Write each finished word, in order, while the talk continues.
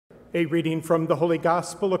A reading from the Holy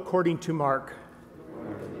Gospel according to Mark.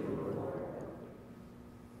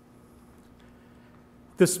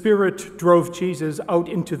 The Spirit drove Jesus out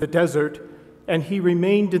into the desert, and he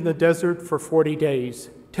remained in the desert for 40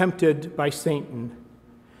 days, tempted by Satan.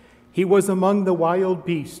 He was among the wild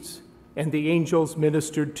beasts, and the angels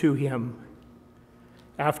ministered to him.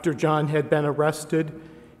 After John had been arrested,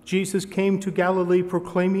 Jesus came to Galilee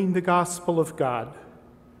proclaiming the gospel of God.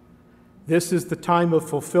 This is the time of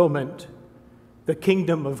fulfillment. The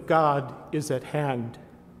kingdom of God is at hand.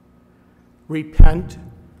 Repent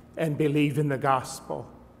and believe in the gospel.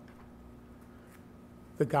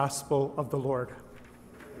 The gospel of the Lord.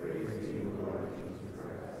 Praise to you, Lord Jesus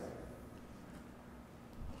Christ.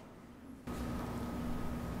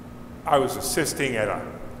 I was assisting at a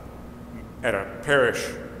parish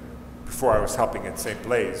before I was helping at St.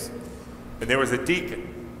 Blaise, and there was a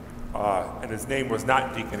deacon, and his name was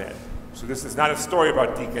not Deacon Ed. So this is not a story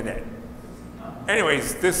about Deacon Ed.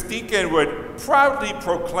 Anyways, this deacon would proudly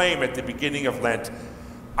proclaim at the beginning of Lent,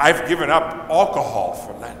 "I've given up alcohol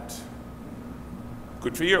for Lent."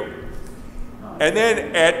 Good for you. And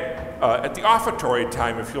then at the offertory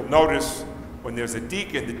time, if you'll notice, when there's a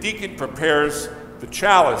deacon, the deacon prepares the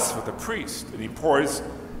chalice for the priest, and he pours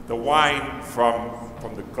the wine from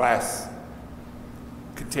the glass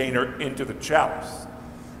container into the chalice.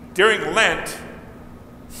 During Lent,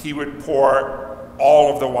 he would pour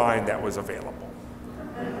all of the wine that was available.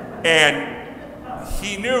 And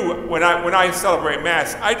he knew when I celebrate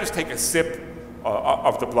Mass, I just take a sip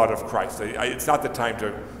of the blood of Christ. It's not the time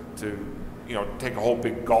to take a whole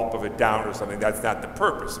big gulp of it down or something. That's not the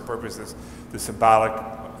purpose. The purpose is the symbolic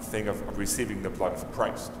thing of receiving the blood of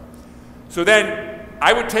Christ. So then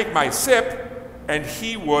I would take my sip, and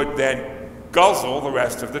he would then guzzle the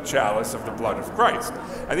rest of the chalice of the blood of Christ.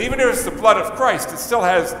 And even if it's the blood of Christ, it still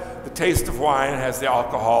has the taste of wine, it has the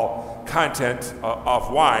alcohol content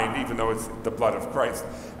of wine, even though it's the blood of Christ.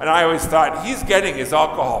 And I always thought, he's getting his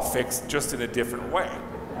alcohol fixed just in a different way.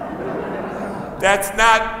 That's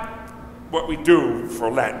not what we do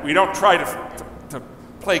for Lent. We don't try to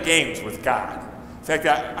play games with God. In fact,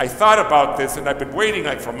 I thought about this, and I've been waiting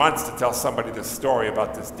for months to tell somebody this story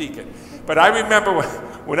about this deacon. But I remember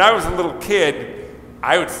when I was a little kid,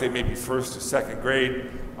 I would say maybe first or second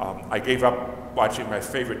grade, I gave up watching my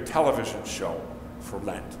favorite television show for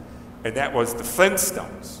Lent, and that was The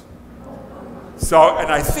Flintstones. So,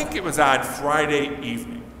 and I think it was on Friday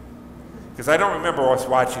evening, because I don't remember us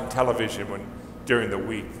watching television during the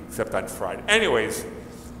week, except on Friday. Anyways,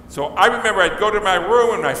 so I remember I'd go to my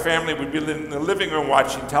room, and my family would be in the living room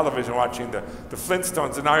watching television, watching the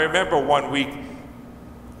Flintstones. And I remember one week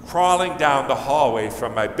crawling down the hallway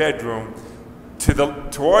from my bedroom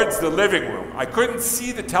towards the living room. I couldn't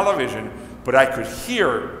see the television, but I could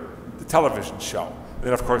hear the television show. And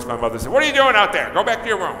then, of course, my mother said, "What are you doing out there? Go back to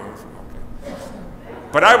your room." I said, "Okay."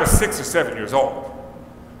 But I was 6 or 7 years old.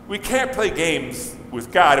 We can't play games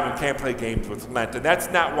with God, and we can't play games with Lent. And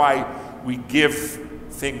that's not why we give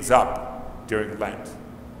things up during Lent.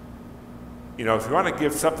 If you want to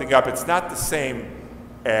give something up, it's not the same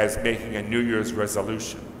as making a New Year's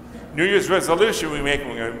resolution. New Year's resolution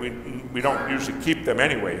we don't usually keep them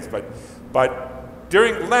anyways, but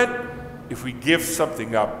during Lent, if we give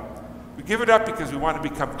something up, we give it up because we want to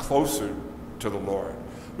become closer to the Lord.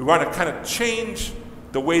 We want to kind of change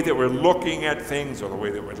the way that we're looking at things or the way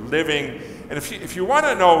that we're living. And if you want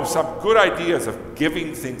to know some good ideas of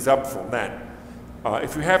giving things up for Lent,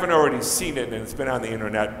 if you haven't already seen it, and it's been on the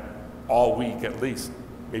internet all week at least,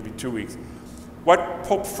 maybe 2 weeks, what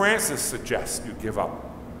Pope Francis suggests you give up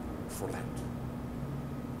for Lent.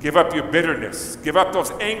 Give up your bitterness. Give up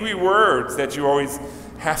those angry words that you always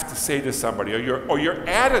have to say to somebody, or your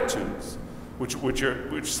attitudes,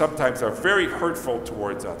 which sometimes are very hurtful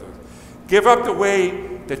towards others. Give up the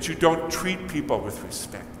way that you don't treat people with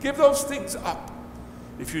respect. Give those things up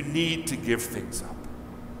if you need to give things up.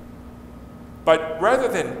 But rather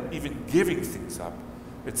than even giving things up,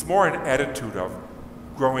 it's more an attitude of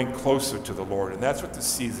growing closer to the Lord, and that's what the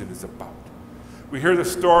season is about. We hear the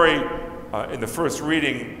story in the first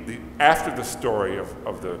reading, after the story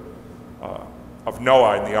of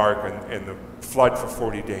Noah and the ark and the flood for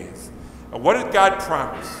 40 days. And what did God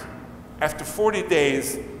promise? After 40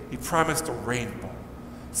 days, he promised a rainbow,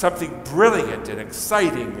 something brilliant and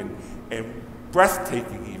exciting and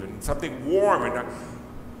breathtaking even, something warm. And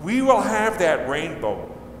we will have that rainbow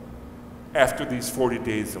after these 40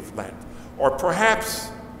 days of Lent, or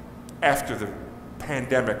perhaps after the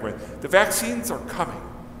pandemic, when the vaccines are coming.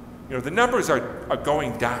 The numbers are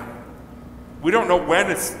going down. We don't know when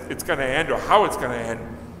it's going to end or how it's going to end,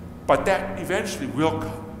 but that eventually will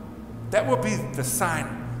come. That will be the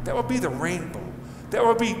sign That will be the rainbow. That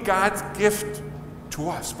will be God's gift to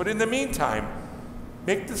us. But in the meantime,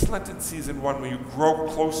 make this Lenten season one where you grow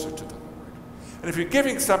closer to the Lord. And if you're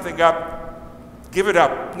giving something up, give it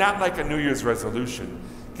up, not like a New Year's resolution.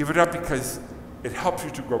 Give it up because it helps you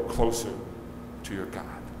to grow closer to your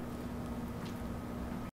God.